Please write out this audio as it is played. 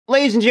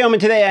Ladies and gentlemen,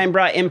 today I'm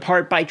brought in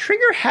part by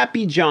Trigger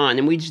Happy John,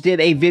 and we just did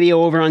a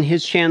video over on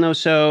his channel,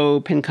 so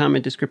pin,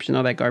 comment, description,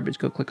 all that garbage.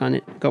 Go click on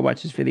it. Go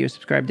watch this video,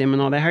 subscribe to him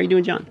and all that. How are you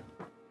doing, John?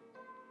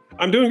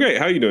 I'm doing great.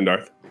 How are you doing,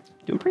 Darth?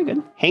 Doing pretty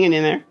good. Hanging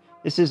in there.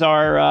 This is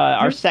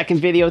our second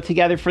video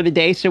together for the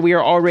day, so we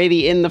are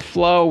already in the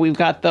flow. We've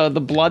got the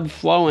blood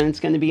flowing. It's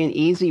going to be an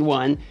easy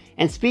one.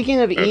 And speaking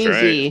of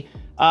easy,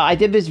 I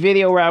did this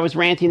video where I was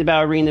ranting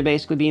about Arena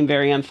basically being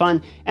very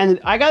unfun, and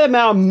I got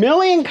about 1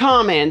 million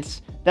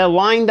comments that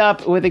lined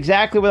up with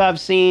exactly what I've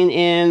seen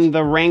in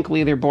the rank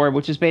leaderboard,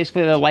 which is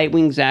basically the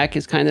Lightwing Zach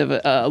is kind of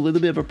a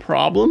little bit of a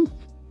problem.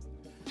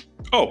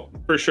 Oh,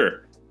 for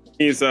sure.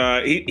 He's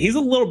a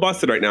little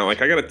busted right now.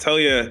 Like, I gotta tell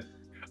you,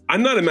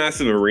 I'm not a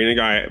massive Arena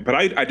guy, but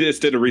I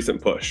just did a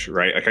recent push,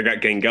 right? Like, I got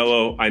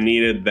Gangello. I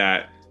needed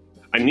that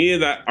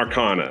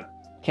Arcana.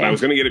 Okay. I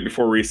was gonna get it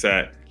before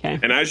reset. Okay.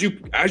 And as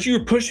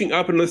you're pushing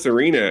up in this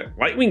arena,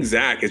 Lightwing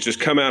Zach has just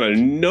come out of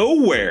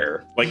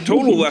nowhere, like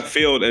total left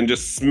field, and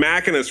just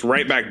smacking us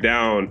right back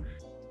down,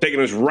 taking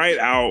us right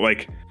out.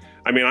 Like,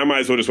 I mean, I might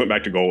as well just went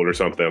back to gold or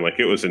something. Like,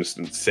 it was just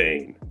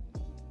insane.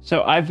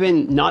 So I've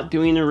been not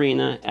doing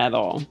Arena at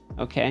all.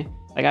 Okay.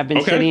 Like, I've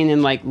been sitting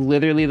in like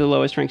literally the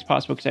lowest ranks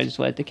possible because I just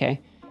let it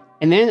decay.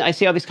 And then I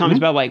see all these comments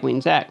about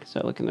Lightwing Zach. So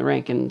I look in the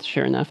rank, and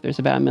sure enough, there's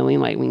about 1 million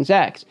Lightwing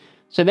Zachs.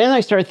 So then I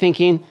start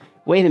thinking,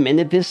 wait a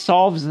minute, this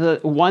solves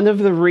one of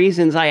the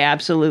reasons I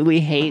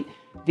absolutely hate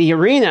the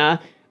Arena,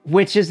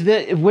 which is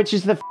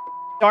the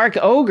Dark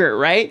Ogre,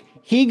 right?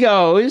 He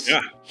goes,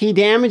 he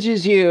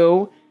damages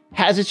you,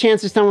 has a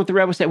chance to stun with the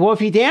Rebel set. Well, if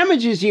he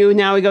damages you,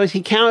 now he goes,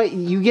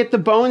 you get the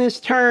bonus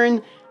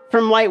turn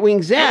from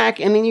Lightwing Zach,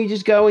 and then you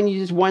just go and you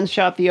just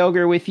one-shot the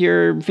Ogre with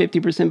your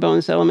 50%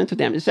 bonus elemental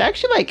damage. It's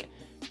actually like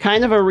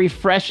kind of a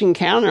refreshing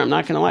counter, I'm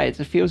not gonna lie.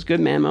 It's a feels good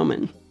man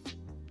moment.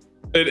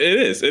 It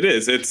is.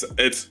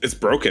 It's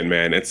broken,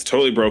 man. It's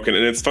totally broken.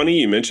 And it's funny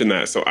you mentioned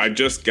that. So I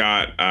just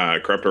got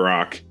Corruptor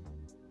Rock,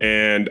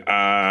 and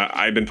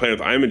I've been playing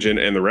with Imogen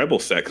and the Rebel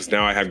set, because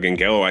now I have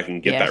Gangello. I can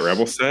get that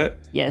Rebel set.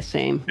 Yeah,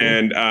 same.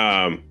 And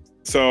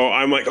so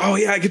I'm like, oh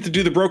yeah, I get to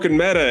do the broken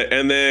meta.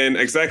 And then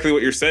exactly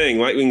what you're saying,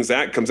 Lightwing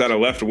Zach comes out of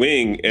left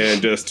wing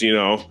and just, you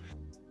know,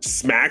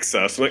 smacks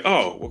us. I'm like,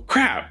 oh, well,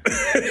 crap.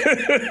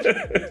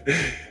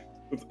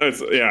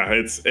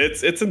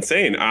 It's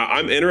insane.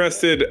 I'm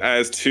interested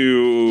as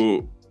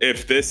to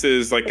if this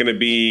is like going to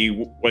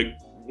be like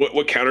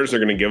what counters they're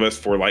going to give us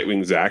for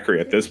Lightwing Zachary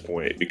at this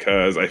point,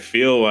 because I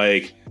feel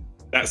like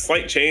that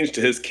slight change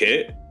to his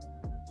kit,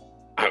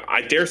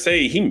 I dare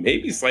say he may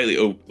be slightly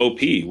OP.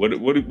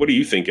 What are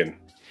you thinking?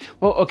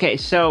 Well, okay,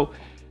 so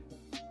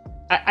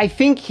I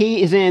think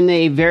he is in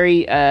a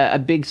very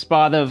a big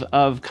spot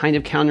of kind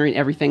of countering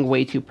everything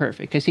way too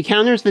perfect, because he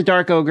counters the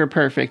Dark Ogre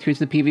perfect, who's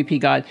the PvP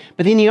god,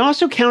 but then he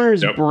also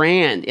counters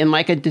Brand in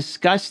like a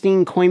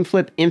disgusting coin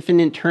flip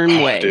infinite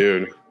turn way,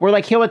 dude. Where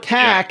like he'll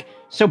attack,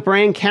 so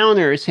Brand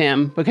counters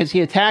him because he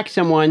attacked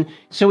someone,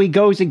 so he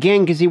goes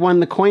again because he won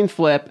the coin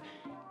flip.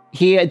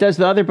 He does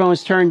the other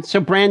bonus turn, so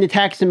Brand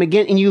attacks him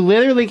again, and you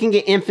literally can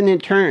get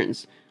infinite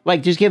turns.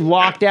 Like, just get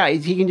locked out.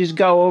 He can just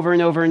go over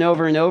and over and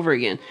over and over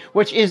again,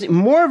 which is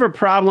more of a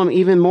problem,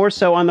 even more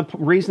so on the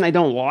reason I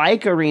don't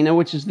like Arena,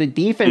 which is the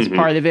defense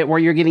part of it, where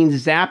you're getting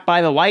zapped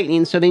by the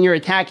lightning, so then you're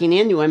attacking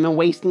into him and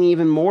wasting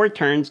even more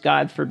turns,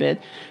 God forbid.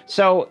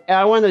 So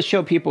I wanted to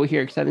show people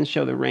here, because I didn't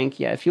show the rank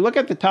yet. If you look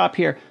at the top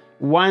here,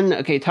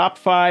 top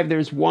 5,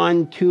 there's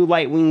 1, 2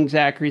 Lightwing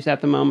Zacharys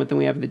at the moment, then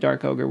we have the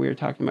Dark Ogre we were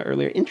talking about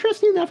earlier.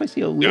 Interesting enough, I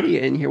see a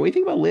Lydia in here. What do you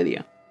think about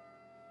Lydia?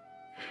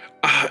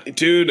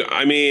 Dude,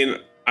 I mean,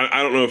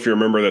 I don't know if you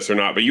remember this or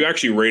not, but you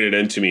actually rated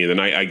into me the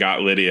night I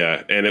got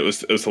Lydia, and it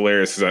was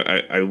hilarious,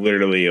 because I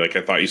literally, like,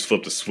 I thought you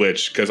flipped a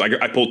switch, because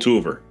I pulled 2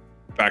 of her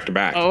back to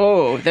back.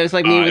 Oh, that was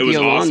like me with the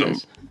Yolandas.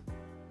 Awesome.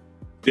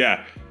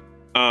 Yeah.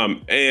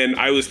 And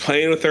I was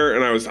playing with her,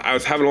 and I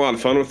was having a lot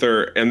of fun with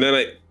her, and then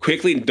it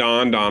quickly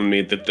dawned on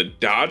me that the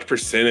dodge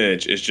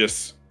percentage is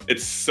just,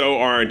 it's so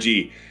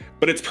RNG,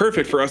 but it's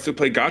perfect for us to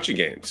play gacha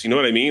games. You know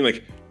what I mean?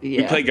 Like,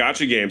 we play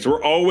gacha games.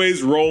 We're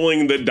always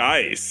rolling the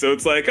dice. So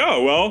it's like,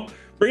 oh, well,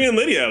 bring in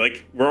Lydia.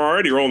 Like, we're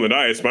already rolling the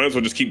dice. Might as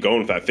well just keep going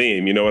with that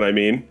theme. You know what I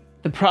mean?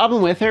 The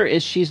problem with her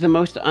is she's the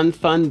most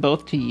unfun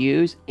both to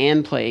use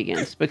and play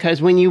against,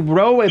 because when you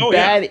roll a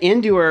bad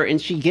into her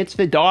and she gets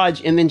the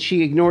dodge and then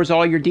she ignores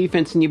all your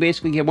defense and you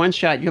basically get one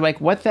shot, you're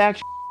like, what the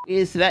actual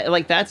is that?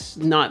 Like, that's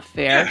not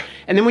fair.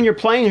 And then when you're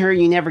playing her,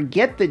 you never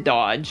get the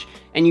dodge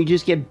and you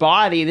just get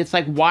bodied. It's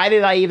like, why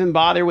did I even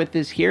bother with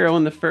this hero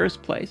in the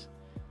first place?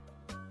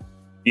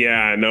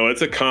 Yeah, no,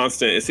 it's a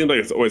constant. It seems like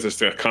it's always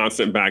just a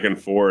constant back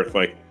and forth.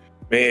 Like,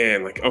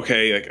 man, like,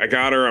 okay, like, I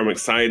got her, I'm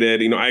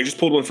excited. You know, I just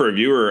pulled one for a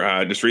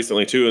viewer just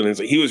recently too, and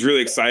he was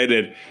really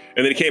excited.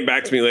 And then he came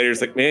back to me later.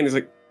 He's like, man, he's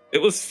like,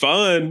 it was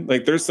fun.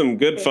 Like, there's some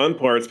good fun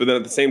parts, but then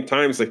at the same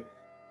time, it's like,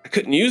 I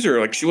couldn't use her.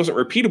 Like, she wasn't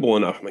repeatable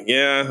enough. I'm like,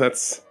 yeah,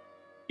 that's,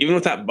 even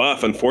with that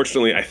buff,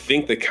 unfortunately, I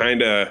think they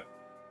kind of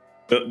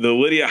the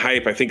Lydia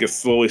hype, I think, is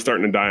slowly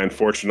starting to die,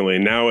 unfortunately.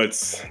 Now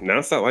it's that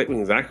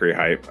Lightwing Zachary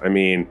hype. I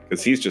mean,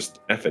 because he's just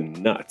effing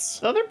nuts.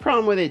 The other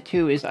problem with it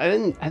too is I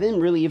didn't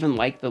really even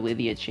like the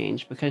Lydia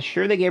change, because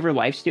sure, they gave her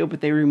lifesteal,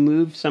 but they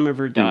removed some of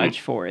her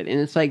dodge for it, and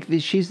it's like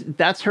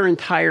that's her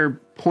entire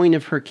point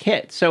of her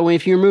kit. So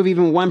if you remove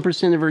even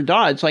 1% of her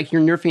dodge, like,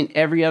 you're nerfing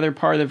every other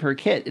part of her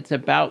kit. It's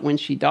about when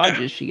she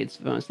dodges she gets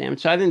the bonus damage.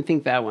 So I didn't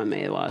think that one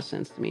made a lot of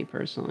sense to me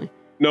personally.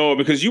 No,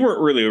 because you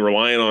weren't really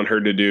relying on her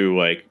to do,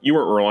 like, you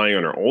weren't relying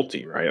on her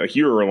ulti, right? Like,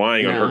 you were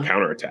relying on her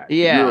counterattack.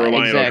 Yeah, you were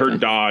relying exactly. on her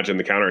dodge and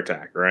the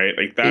counterattack, right?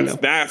 Like,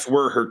 that's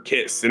where her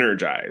kit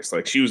synergized.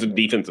 Like, she was a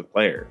defensive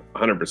player,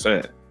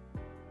 100%.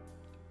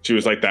 She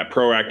was like that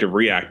proactive,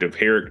 reactive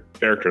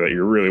character that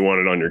you really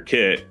wanted on your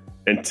kit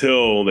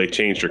until they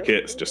changed her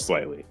kits just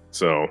slightly.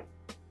 So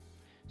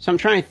I'm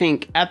trying to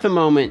think, at the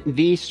moment,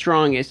 the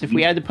strongest, if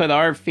we had to put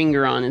our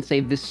finger on and say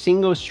the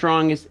single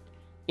strongest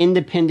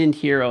independent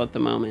hero at the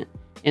moment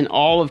in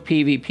all of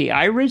PvP.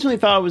 I originally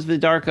thought it was the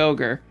Dark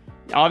Ogre.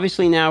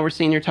 Obviously now we're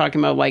seeing you're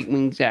talking about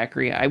Lightwing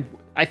Zachary.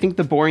 I think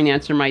the boring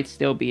answer might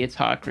still be it's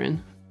Hawkrin.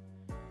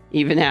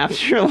 Even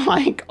after,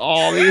 like,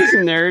 all these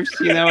nerfs,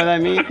 you know what I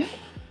mean?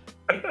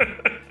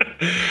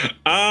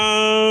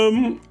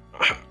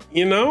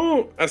 You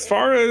know, as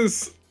far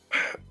as,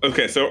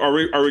 okay, so are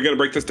we going to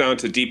break this down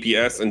to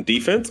DPS and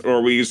defense, or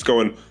are we just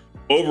going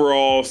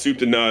overall soup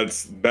to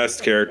nuts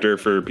best character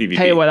for PvP?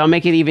 Tell you what, I'll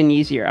make it even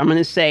easier. I'm going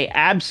to say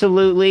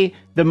absolutely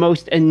the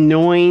most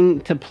annoying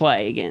to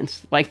play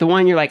against. Like, the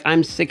one you're like,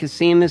 I'm sick of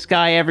seeing this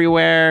guy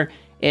everywhere.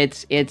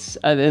 It's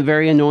a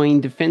very annoying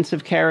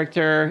defensive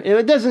character.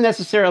 It doesn't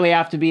necessarily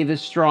have to be the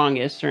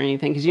strongest or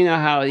anything, because you know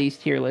how these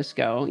tier lists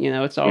go. You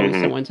know, it's always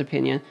someone's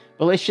opinion.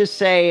 But let's just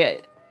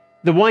say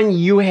the one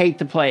you hate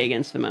to play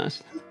against the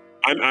most.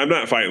 I'm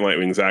not fighting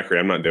Lightwing Zachary.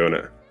 I'm not doing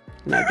it.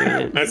 Not doing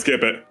it. I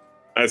skip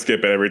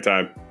it every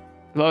time.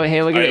 Well,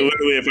 hey, look at it.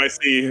 Literally,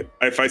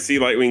 if I see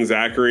Lightwing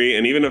Zachary,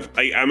 and even if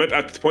I'm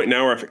at the point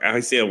now where if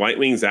I see a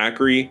Lightwing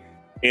Zachary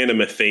and a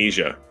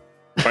Methasia,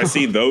 if I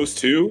see those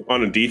two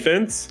on a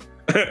defense,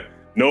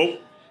 nope,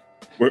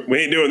 we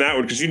ain't doing that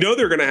one, because you know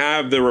they're gonna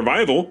have the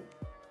revival.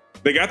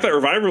 They got that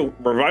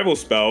revival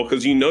spell,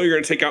 because you know you're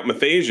gonna take out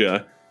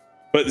Methasia,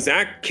 but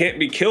Zach can't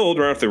be killed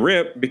right off the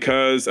rip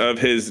because of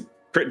his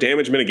crit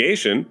damage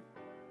mitigation.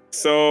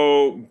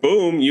 So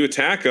boom, you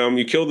attack him,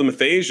 you kill the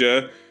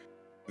Methasia.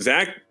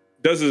 Zach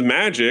does his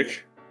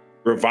magic,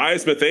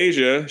 revives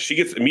Methasia. She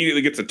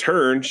immediately gets a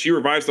turn. She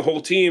revives the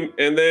whole team,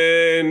 and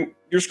then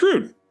you're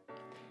screwed.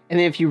 And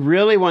if you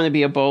really want to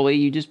be a bully,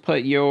 you just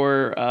put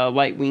your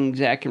Lightwing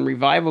Zach in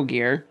revival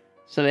gear,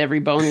 so that every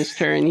bonus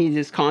turn he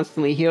just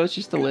constantly heals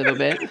just a little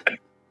bit.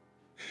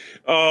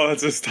 Oh,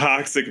 it's just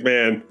toxic,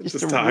 man. It's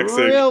just toxic.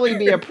 Really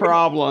be a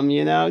problem,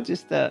 you know?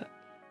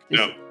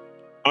 No.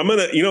 I'm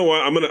gonna, you know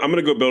what? I'm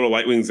gonna go build a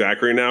Lightwing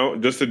Zachary now,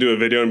 just to do a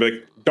video and be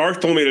like, Darth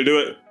told me to do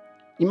it.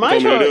 You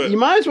might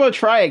as well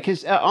try it,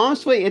 because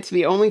honestly, it's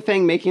the only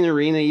thing making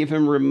Arena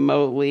even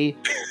remotely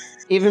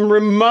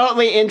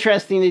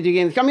interesting to do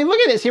games. I mean, look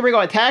at this. Here we go.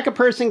 Attack a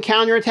person,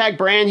 counterattack,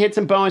 brand, hits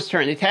and bonus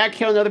turn. Attack,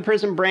 kill another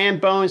person,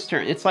 brand, bonus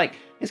turn. It's like,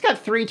 it's got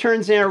 3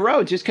 turns in a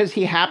row just because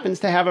he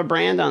happens to have a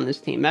brand on this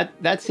team.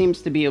 That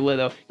seems to be a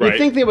little... You'd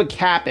think they would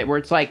cap it, where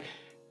it's like,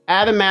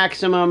 at a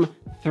maximum,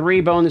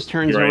 3 bonus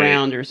turns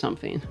around or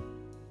something.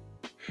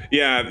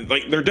 Yeah,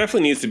 like, there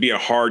definitely needs to be a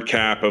hard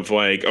cap of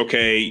like,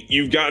 okay,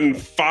 you've gotten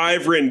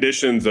 5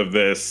 renditions of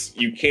this.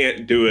 You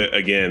can't do it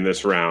again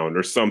this round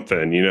or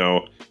something, you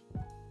know?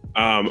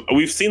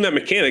 We've seen that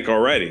mechanic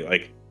already.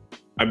 Like,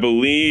 I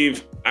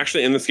believe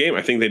actually in this game,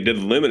 I think they did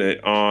limit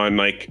it on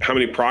like how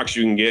many procs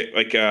you can get.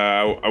 Like,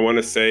 I want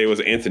to say it was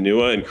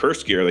Antonua and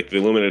Curse Gear. Like, they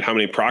limited how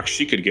many procs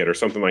she could get or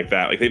something like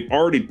that. Like, they've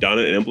already done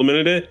it and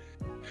implemented it.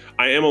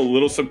 I am a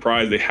little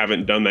surprised they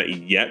haven't done that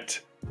yet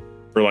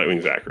for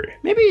Lightwing Zachary.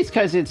 Maybe it's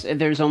because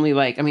there's only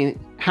like, I mean,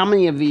 how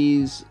many of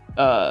these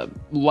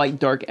light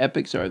dark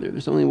epics are there?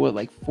 There's only what,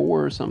 like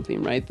 4 or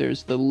something, right?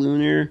 There's the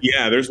lunar.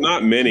 Yeah, there's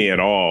not many at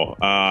all.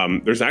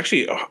 There's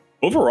actually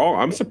overall,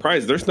 I'm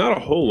surprised there's not a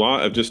whole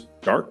lot of just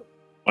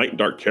light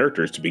dark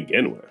characters to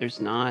begin with. There's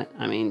not.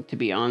 I mean, to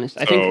be honest,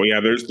 I think. Oh yeah,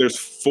 there's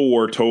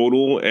 4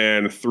 total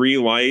and 3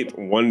 light,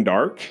 1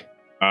 dark.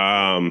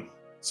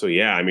 So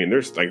yeah, I mean,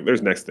 there's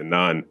next to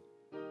none.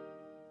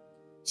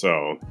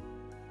 So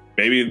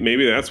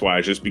maybe that's why.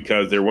 It's just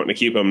because they're wanting to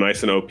keep them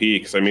nice and OP.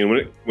 Because I mean,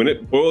 when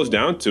it boils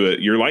down to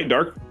it, your light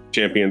dark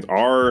champions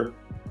are,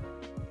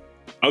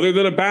 other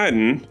than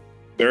Abaddon,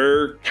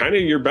 they're kind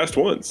of your best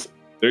ones.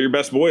 They're your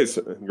best boys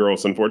and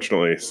girls,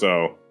 unfortunately.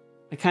 So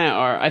they kind of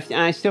are.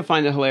 I still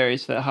find it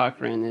hilarious that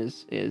Hawkrin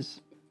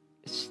is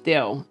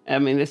still. I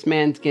mean, this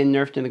man's getting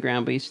nerfed in the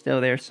ground, but he's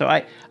still there. So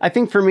I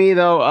think for me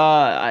though,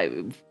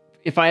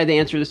 if I had to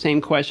answer the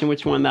same question,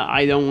 which one that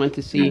I don't want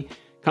to see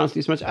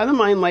constantly so much, I don't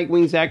mind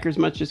Lightwing Zachary as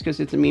much just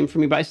because it's a meme for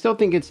me, but I still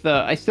think it's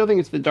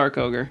the Dark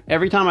Ogre.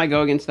 Every time I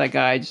go against that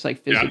guy, I just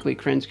like physically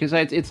cringe, because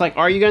it's like,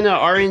 are you gonna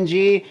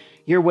RNG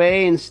your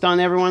way and stun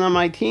everyone on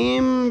my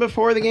team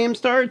before the game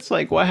starts?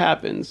 Like, what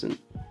happens? And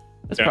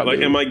Yeah, like,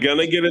 am I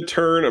gonna get a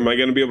turn? Am I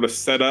gonna be able to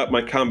set up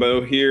my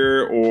combo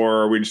here,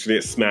 or are we just gonna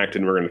get smacked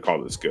and we're gonna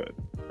call this good,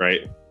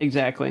 right?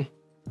 Exactly.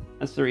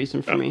 That's the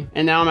reason for me.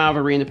 And now I'm out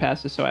of arena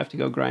passes, so I have to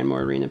go grind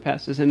more arena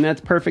passes. And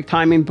that's perfect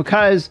timing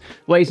because,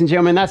 ladies and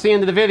gentlemen, that's the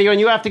end of the video. And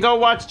you have to go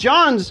watch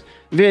John's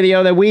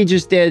video that we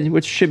just did,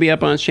 which should be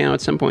up on his channel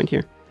at some point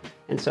here.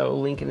 And so,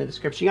 link in the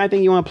description.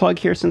 Anything you want to plug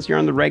here since you're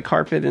on the red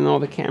carpet and all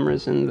the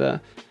cameras and the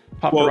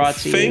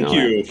paparazzi? Well, thank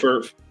you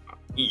for...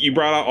 You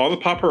brought out all the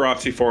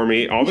paparazzi for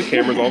me, all the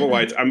cameras, all the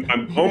lights.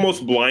 I'm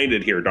almost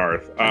blinded here,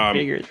 Darth. I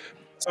figured.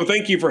 So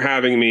thank you for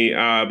having me.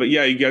 But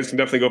yeah, you guys can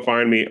definitely go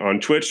find me on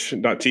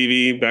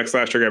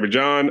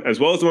twitch.tv/TruckRabbitJohn, as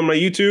well as on my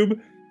YouTube.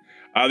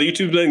 The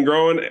YouTube's been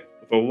growing with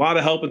a lot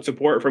of help and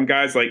support from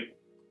guys like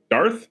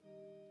Darth.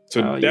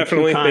 So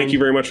definitely thank you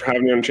very much for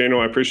having me on the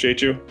channel. I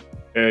appreciate you.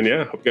 And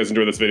yeah, hope you guys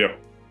enjoy this video.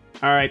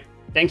 All right.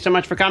 Thanks so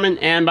much for coming,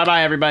 and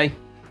bye-bye, everybody.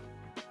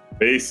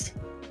 Peace.